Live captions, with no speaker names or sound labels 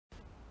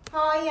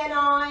Hi Year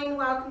 9,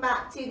 welcome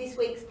back to this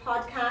week's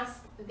podcast.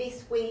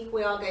 This week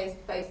we are going to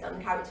focus on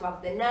the character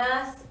of the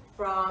nurse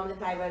from the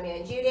play Romeo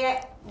and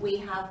Juliet. We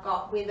have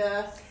got with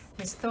us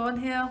Miss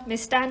Thornhill,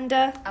 Miss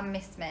Stander and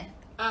Miss Smith.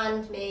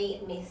 And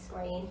me, Miss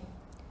Green.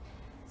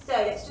 So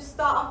let's just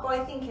start off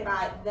by thinking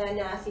about the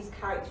nurse's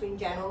character in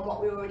general and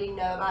what we already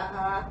know about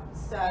her.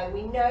 So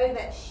we know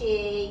that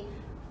she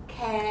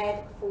cared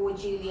for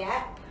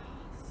Juliet.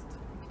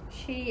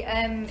 She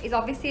is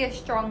obviously a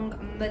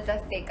strong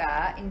mother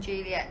figure in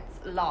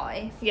Juliet's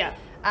life. Yeah.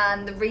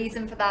 And the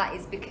reason for that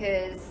is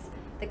because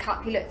the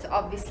Capulets are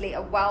obviously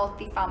a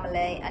wealthy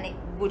family, and it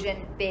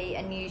wouldn't be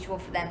unusual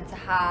for them to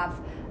have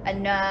a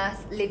nurse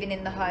living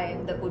in the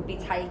home that would be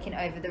taking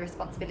over the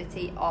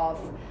responsibility of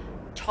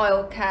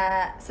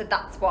childcare. So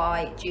that's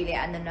why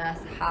Juliet and the nurse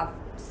have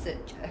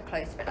such a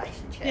close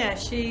relationship. yeah,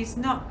 she's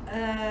not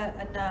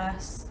a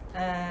nurse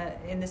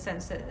in the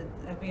sense that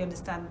we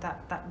understand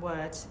that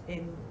word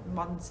in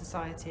modern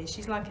society.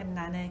 She's like a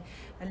nanny,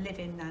 a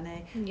living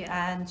nanny.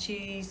 Yeah. And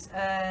she's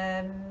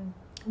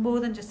more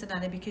than just a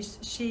nanny, because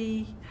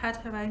she had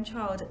her own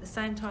child at the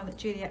same time that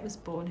Juliet was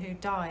born, who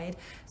died.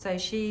 So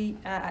she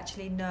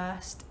actually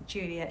nursed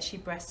Juliet, she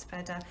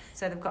breastfed her,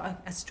 so they've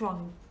got a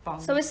strong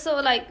bond. So it's sort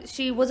of like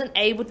she wasn't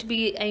able to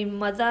be a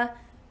mother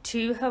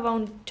to her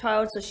own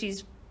child, so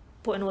she's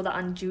putting all that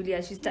on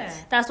Juliet.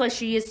 That's why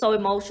she is so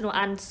emotional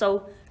and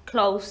so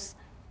close,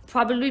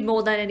 probably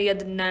more than any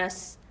other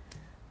nurse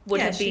would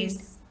have been.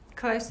 She's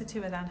closer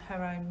to her than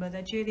her own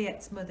mother.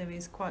 Juliet's mother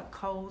is quite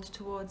cold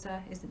towards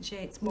her, isn't she?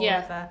 It's more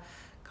of a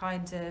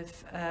kind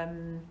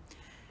of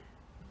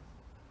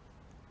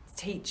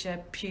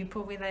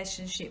teacher-pupil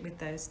relationship with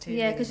those two.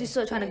 Yeah, because she's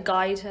sort of trying to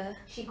guide her.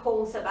 She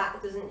calls her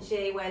back, doesn't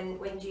she, when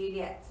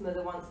Juliet's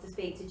mother wants to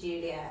speak to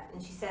Juliet,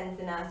 and she sends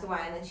the nurse away,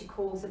 and then she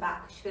calls her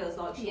back because she feels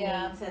like she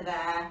needs her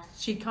there.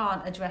 She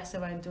can't address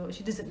her own daughter.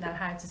 She doesn't know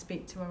how to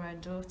speak to her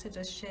own daughter,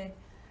 does she?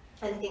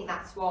 And I think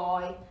that's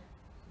why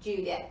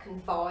Juliet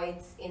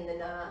confides in the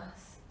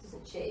nurse,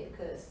 doesn't she?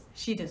 Because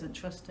she doesn't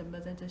trust her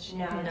mother, does she?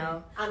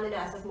 No. And the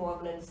nurse has more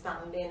of an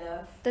understanding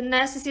of... The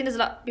nurse is seen as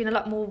being a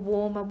lot more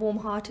warm and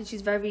warm-hearted.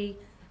 She's very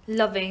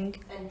loving.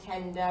 And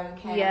tender and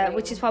caring. Yeah,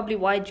 which is probably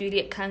why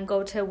Juliet can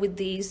go to her with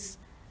these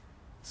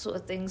sort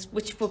of things,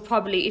 which would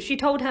probably, if she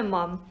told her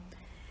mum,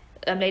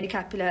 Lady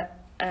Capulet,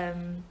 I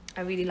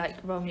really like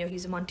Romeo,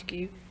 he's a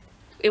Montague,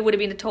 it would have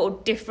been a total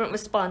different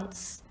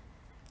response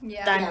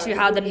than to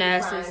how the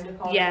nurses,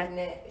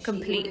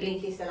 completely. She would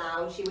have been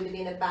disallowed. She would have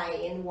been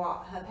obeying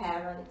what her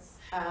parents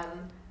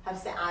have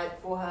set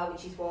out for her,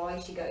 which is why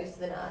she goes to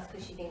the nurse,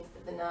 because she thinks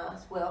that the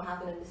nurse will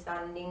have an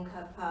understanding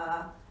of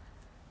her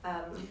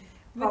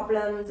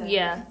problems.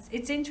 And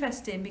It's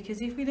interesting,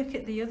 because if we look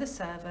at the other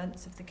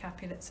servants of the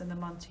Capulets and the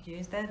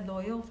Montagues, they're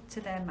loyal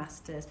to their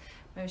masters.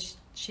 Whereas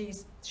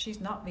she's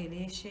not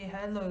really, is she?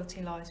 Her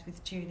loyalty lies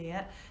with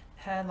Juliet.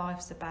 Her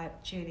life's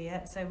about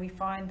Juliet. So we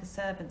find the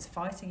servants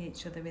fighting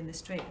each other in the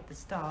street at the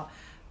start,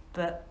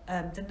 but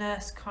the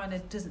nurse kind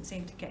of doesn't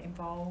seem to get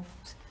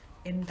involved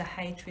in the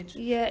hatred.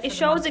 Yeah, it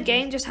shows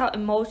again just how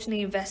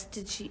emotionally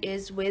invested she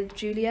is with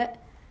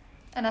Juliet.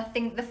 And I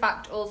think the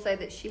fact also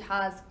that she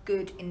has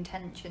good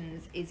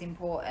intentions is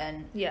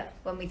important. Yeah.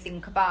 When we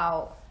think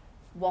about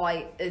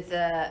why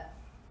other,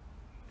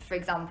 for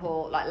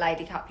example, like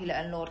Lady Capulet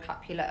and Lord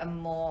Capulet are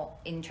more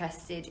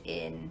interested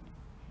in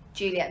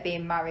Juliet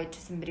being married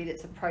to somebody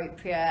that's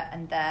appropriate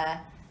and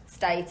their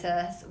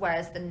status,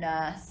 whereas the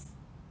nurse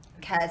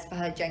cares for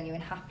her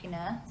genuine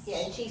happiness.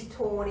 Yeah, and she's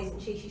torn,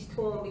 isn't she? She's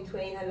torn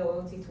between her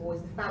loyalty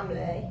towards the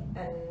family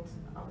and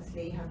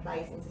obviously her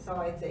place in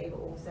society, but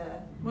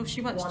also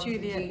she wants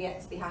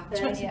Juliet to be happy.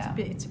 She wants her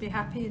to be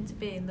happy and to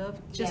be in love,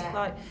 just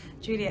like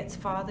Juliet's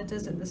father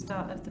does at the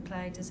start of the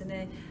play, doesn't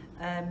he?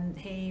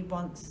 He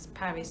wants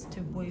Paris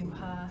to woo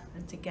her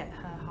and to get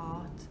her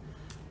heart.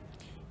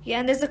 Yeah,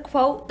 and there's a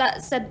quote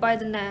that's said by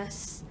the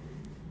nurse.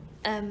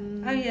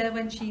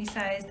 When she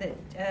says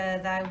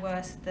that thou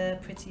wast the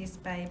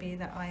prettiest baby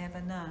that I ever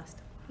nursed.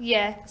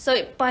 Yeah,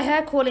 so by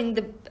her calling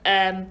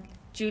the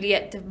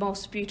Juliet the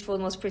most beautiful,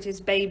 most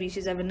prettiest baby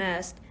she's ever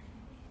nursed,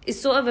 it's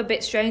sort of a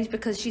bit strange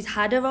because she's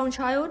had her own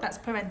child. That's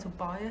parental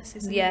bias,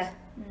 isn't it? Yeah.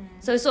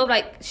 So it's sort of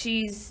like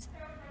she's...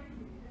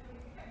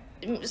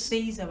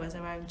 sees her as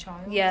her own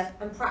child. Yeah.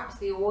 And perhaps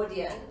the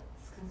audience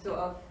can sort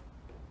of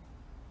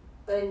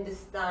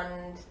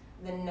understand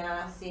the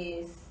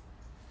nurse's,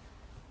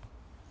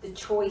 the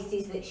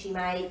choices that she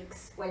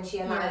makes when she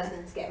allows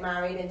them to get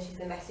married, and she's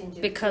the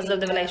messenger because of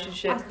the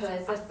relationship.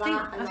 Because of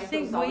that, and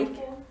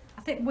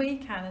I think we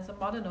can, as a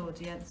modern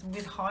audience,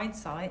 with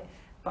hindsight,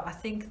 but I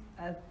think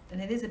an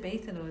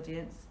Elizabethan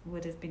audience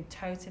would have been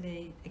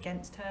totally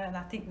against her, and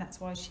I think that's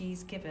why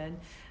she's given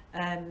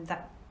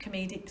that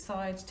comedic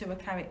side to her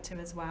character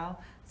as well,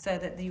 so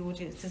that the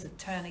audience doesn't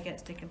turn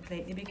against her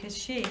completely, because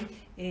she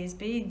is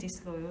being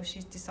disloyal,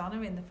 she's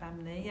dishonouring the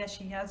family. Yeah,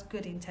 she has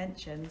good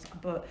intentions,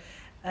 but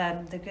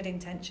the good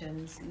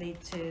intentions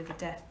lead to the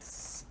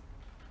deaths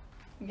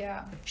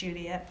of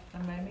Juliet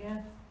and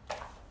Romeo.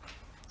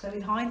 So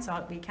in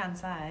hindsight we can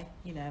say,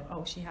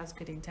 she has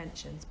good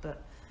intentions,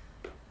 but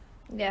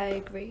Yeah, I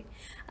agree.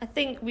 I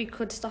think we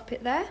could stop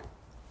it there.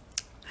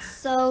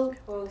 So,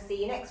 We'll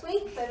see you next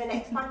week for the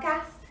next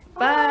podcast.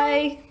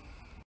 bye.